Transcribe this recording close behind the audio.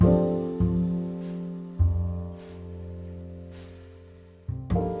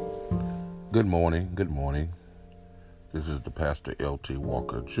Good morning. Good morning. This is the Pastor L.T.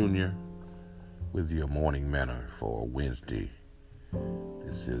 Walker Jr. with your morning manna for Wednesday.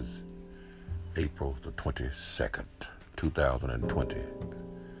 This is April the 22nd, 2020.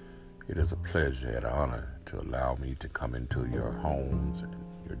 It is a pleasure and honor to allow me to come into your homes and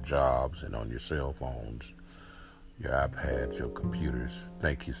your jobs and on your cell phones, your iPads, your computers.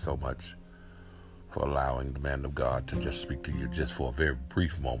 Thank you so much for allowing the man of God to just speak to you just for a very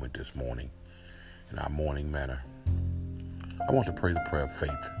brief moment this morning in our morning manner. I want to pray the prayer of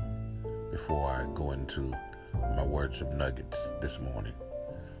faith before I go into my words of nuggets this morning.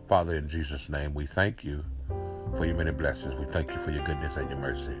 Father, in Jesus' name, we thank you for your many blessings. We thank you for your goodness and your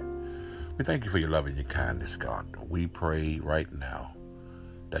mercy. We thank you for your love and your kindness, God. We pray right now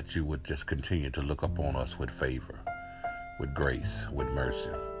that you would just continue to look upon us with favor, with grace, with mercy.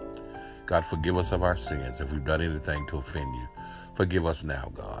 God, forgive us of our sins if we've done anything to offend you. Forgive us now,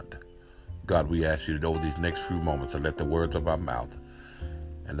 God. God, we ask you to, over these next few moments, to let the words of our mouth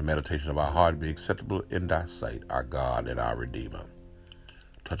and the meditation of our heart be acceptable in thy sight, our God and our Redeemer.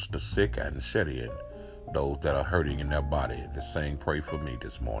 Touch the sick and shed in those that are hurting in their body. Just saying, pray for me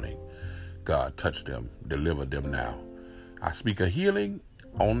this morning. God, touch them, deliver them now. I speak a healing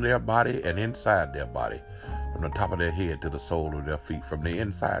on their body and inside their body, from the top of their head to the sole of their feet, from the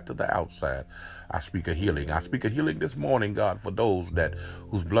inside to the outside. I speak a healing. I speak a healing this morning, God, for those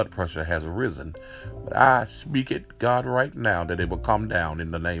whose blood pressure has risen. But I speak it, God, right now, that it will come down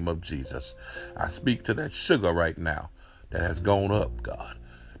in the name of Jesus. I speak to that sugar right now that has gone up, God,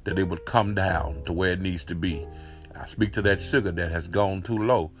 that it would come down to where it needs to be. I speak to that sugar that has gone too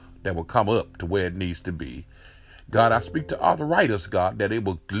low, that will come up to where it needs to be. God, I speak to arthritis, God, that it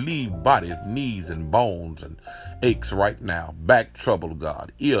will leave bodies, knees and bones and aches right now. Back trouble,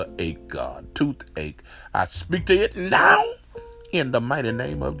 God. Ear ache, God. Toothache. I speak to it now in the mighty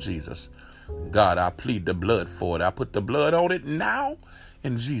name of Jesus. God, I plead the blood for it. I put the blood on it now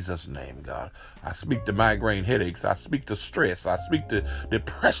in Jesus' name, God. I speak to migraine headaches. I speak to stress. I speak to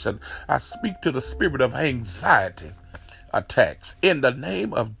depression. I speak to the spirit of anxiety attacks. In the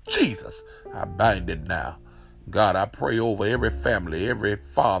name of Jesus, I bind it now. God, I pray over every family, every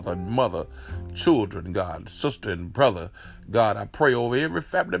father and mother, children, God, sister and brother. God, I pray over every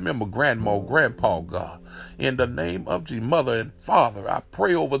family member, grandma, grandpa, God. In the name of Jesus, mother and father, I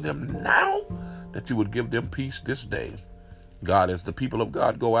pray over them now that you would give them peace this day. God, as the people of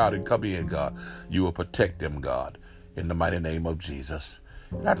God go out and come in, God, you will protect them, God, in the mighty name of Jesus.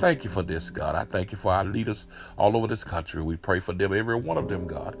 And I thank you for this, God. I thank you for our leaders all over this country. We pray for them, every one of them,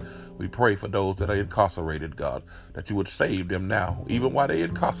 God. We pray for those that are incarcerated, God, that you would save them now, even while they're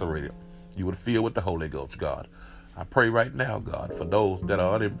incarcerated. You would fill with the Holy Ghost, God. I pray right now, God, for those that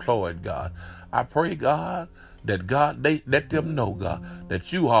are unemployed, God. I pray, God, that God, they let them know, God,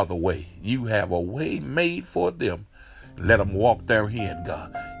 that you are the way. You have a way made for them. Let them walk therein,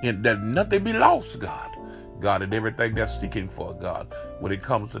 God, and that nothing be lost, God. God, and everything they're seeking for, God, when it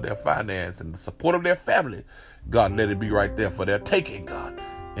comes to their finance and the support of their family, God, let it be right there for their taking, God,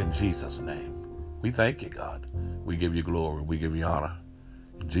 in Jesus' name. We thank you, God. We give you glory. We give you honor.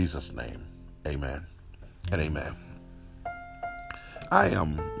 In Jesus' name, amen and amen. I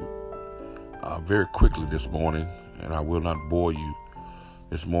am very quickly this morning, and I will not bore you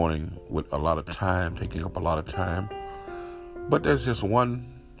this morning with a lot of time, taking up a lot of time, but there's just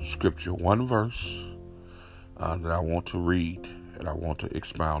one scripture, one verse that I want to read and I want to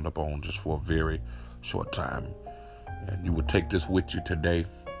expound upon just for a very short time. And you would take this with you today,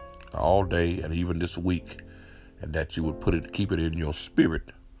 all day, and even this week, and that you would keep it in your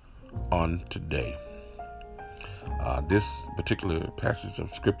spirit on today. This particular passage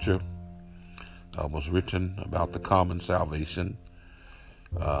of scripture was written about the common salvation,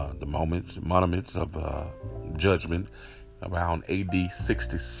 the monuments of judgment around AD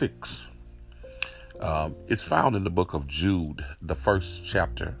 66. It's found in the book of Jude, the first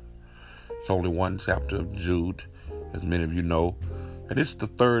chapter. It's only one chapter of Jude, as many of you know, and it's the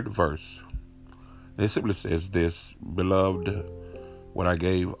third verse. And it simply says this: Beloved, when I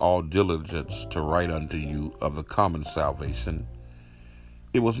gave all diligence to write unto you of the common salvation,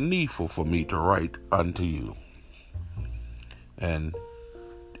 it was needful for me to write unto you and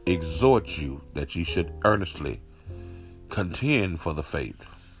exhort you that ye should earnestly contend for the faith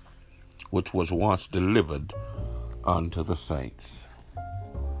which was once delivered unto the saints.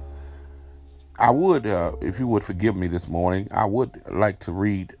 I would, if you would forgive me this morning, I would like to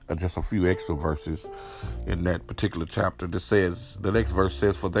read just a few extra verses in that particular chapter. The next verse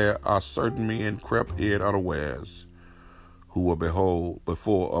says, For there are certain men crept in unawares, who were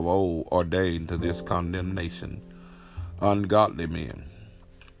before of old ordained to this condemnation, ungodly men,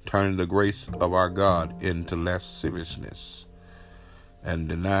 turning the grace of our God into lasciviousness, and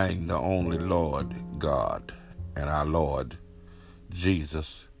denying the only Lord God and our Lord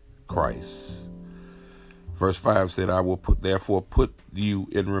Jesus Christ. Verse 5 said, I will therefore put you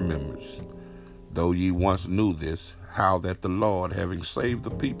in remembrance, though ye once knew this, how that the Lord, having saved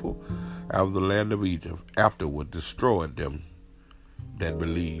the people out of the land of Egypt, afterward destroyed them that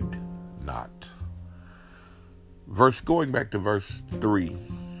believed not. Going back to verse 3,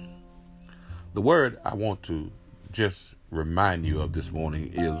 the word I want to just remind you of this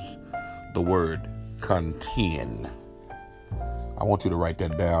morning is the word contend. I want you to write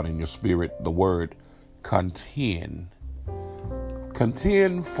that down in your spirit, the word contend.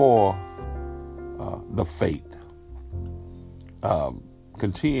 Contend for the faith.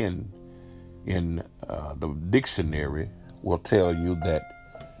 Contend in the dictionary will tell you that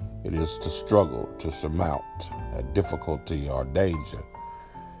it is to struggle, to surmount a difficulty or danger.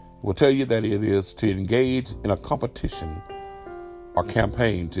 It will tell you that it is to engage in a competition or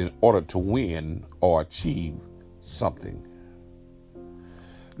campaign in order to win or achieve something.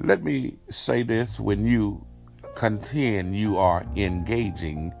 Let me say this: when you contend, you are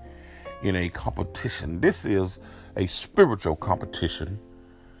engaging in a competition. This is a spiritual competition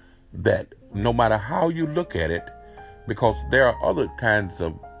that no matter how you look at it, because there are other kinds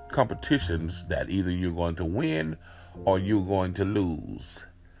of competitions that either you're going to win or you're going to lose.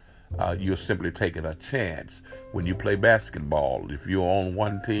 You're simply taking a chance. When you play basketball, if you're on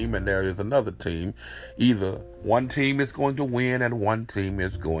one team and there is another team, either one team is going to win and one team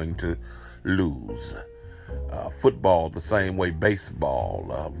is going to lose. Football, the same way.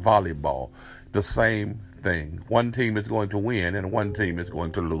 Baseball, volleyball, the same thing. One team is going to win and one team is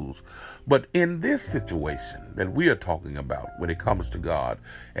going to lose. But in this situation that we are talking about, when it comes to God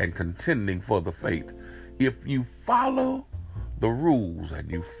and contending for the faith, if you follow the rules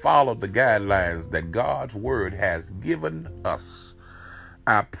and you follow the guidelines that God's word has given us,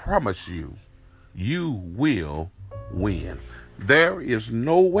 I promise you, you will win. There is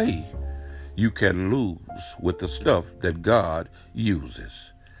no way you can lose with the stuff that God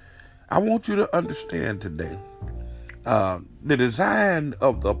uses. I want you to understand today, the design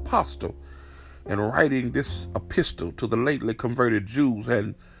of the apostle in writing this epistle to the lately converted Jews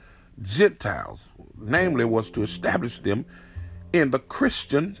and Gentiles, namely, was to establish them in the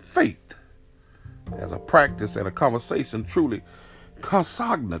Christian faith as a practice and a conversation truly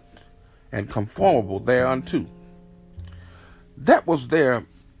consignate and conformable thereunto. That was their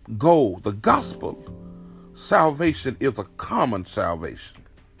goal. The gospel salvation is a common salvation.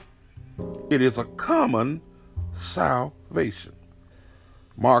 It is a common salvation.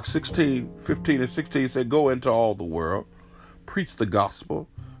 Mark 16:15-16 said, go into all the world, preach the gospel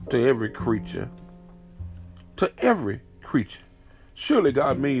to every creature. To every creature. Surely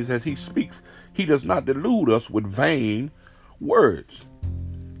God means as he speaks, he does not delude us with vain words.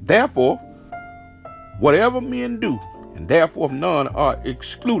 Therefore, whatever men do, and therefore none are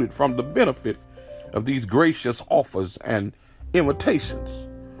excluded from the benefit of these gracious offers and invitations,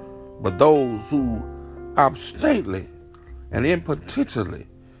 but those who obstinately and impotently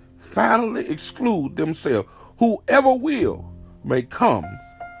finally exclude themselves, whoever will may come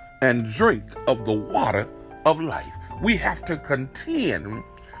and drink of the water of life. We have to contend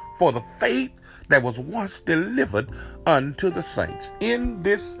for the faith that was once delivered unto the saints. In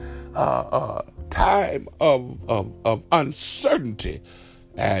this time of uncertainty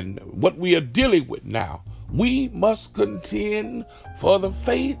and what we are dealing with now, we must contend for the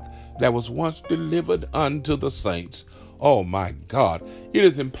faith that was once delivered unto the saints. Oh my God, it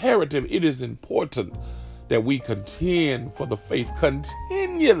is imperative, it is important that we contend for the faith,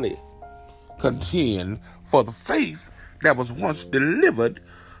 continually contend for the faith that was once delivered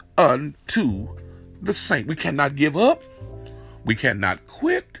unto the saint. We cannot give up. We cannot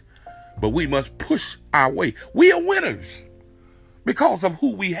quit, but we must push our way. We are winners because of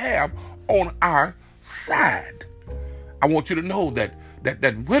who we have on our side. I want you to know that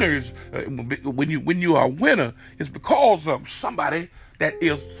winners, when you are a winner, is because of somebody that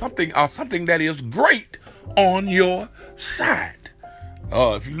is something that is great on your side.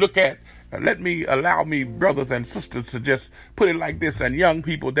 If you look at, allow me, brothers and sisters, to just put it like this, and young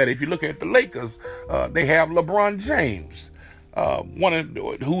people, that if you look at the Lakers, they have LeBron James,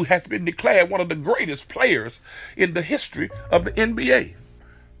 who has been declared one of the greatest players in the history of the NBA.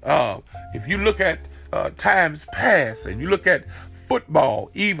 If you look at times past, and you look at football,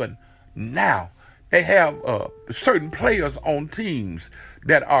 even now, they have certain players on teams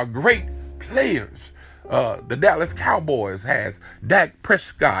that are great players. The Dallas Cowboys has Dak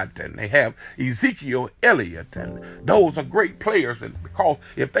Prescott, and they have Ezekiel Elliott, and those are great players. And because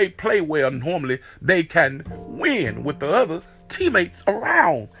if they play well, normally they can win with the other teammates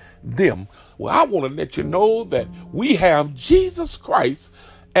around them. Well, I want to let you know that we have Jesus Christ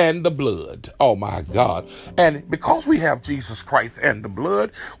and the blood. Oh my God. And because we have Jesus Christ and the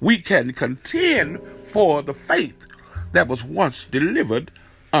blood, we can contend for the faith that was once delivered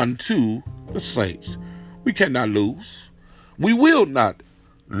unto the saints. We cannot lose. We will not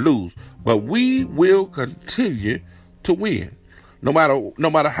lose, but we will continue to win. No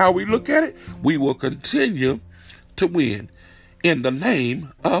matter how we look at it, we will continue to win in the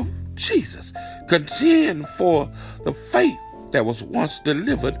name of Jesus. Contend for the faith that was once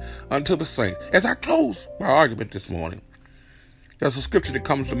delivered unto the saints. As I close my argument this morning, there's a scripture that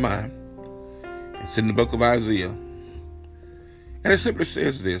comes to mind. It's in the book of Isaiah. And it simply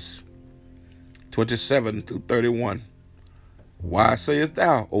says this, 27 through 31. Why sayest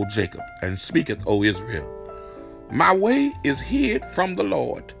thou, O Jacob, and speaketh, O Israel? My way is hid from the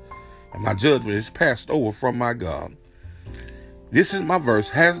Lord, and my judgment is passed over from my God. This is my verse.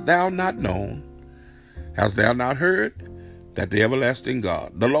 Hast thou not known? Hast thou not heard? That the everlasting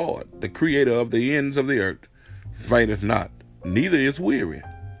God, the Lord, the creator of the ends of the earth, fainteth not, neither is weary.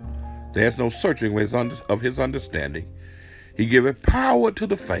 There is no searching of his understanding. He giveth power to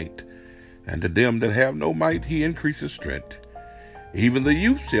the faint, and to them that have no might he increaseth strength. Even the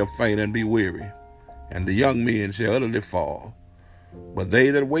youth shall faint and be weary, and the young men shall utterly fall. But they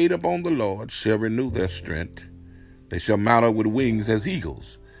that wait upon the Lord shall renew their strength. They shall mount up with wings as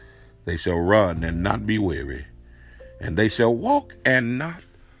eagles. They shall run and not be weary, and they shall walk and not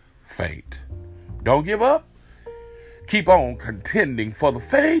faint. Don't give up. Keep on contending for the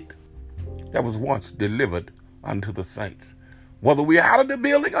faith that was once delivered unto the saints. Whether we're out of the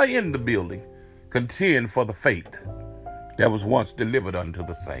building or in the building, contend for the faith that was once delivered unto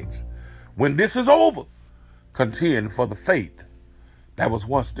the saints. When this is over, contend for the faith that was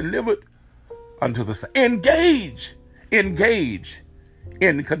once delivered unto the saints. Engage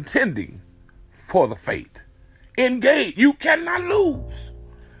in contending for the faith. Engage. You cannot lose.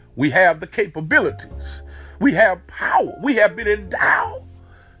 We have the capabilities. We have power. We have been endowed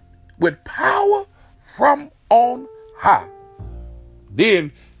with power from on high.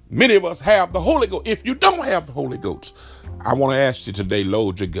 Then many of us have the Holy Ghost. If you don't have the Holy Ghost, I want to ask you today,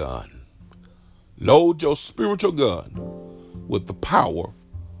 load your gun. Load your spiritual gun with the power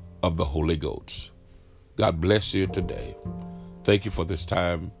of the Holy Ghost. God bless you today. Thank you for this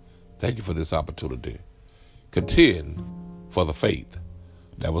time. Thank you for this opportunity. Contend for the faith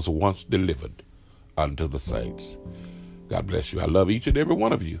that was once delivered unto the saints. God bless you. I love each and every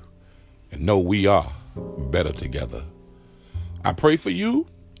one of you, and know we are better together. I pray for you,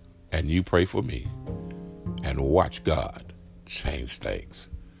 and you pray for me, and watch God change things.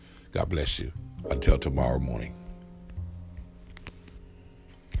 God bless you. Until tomorrow morning.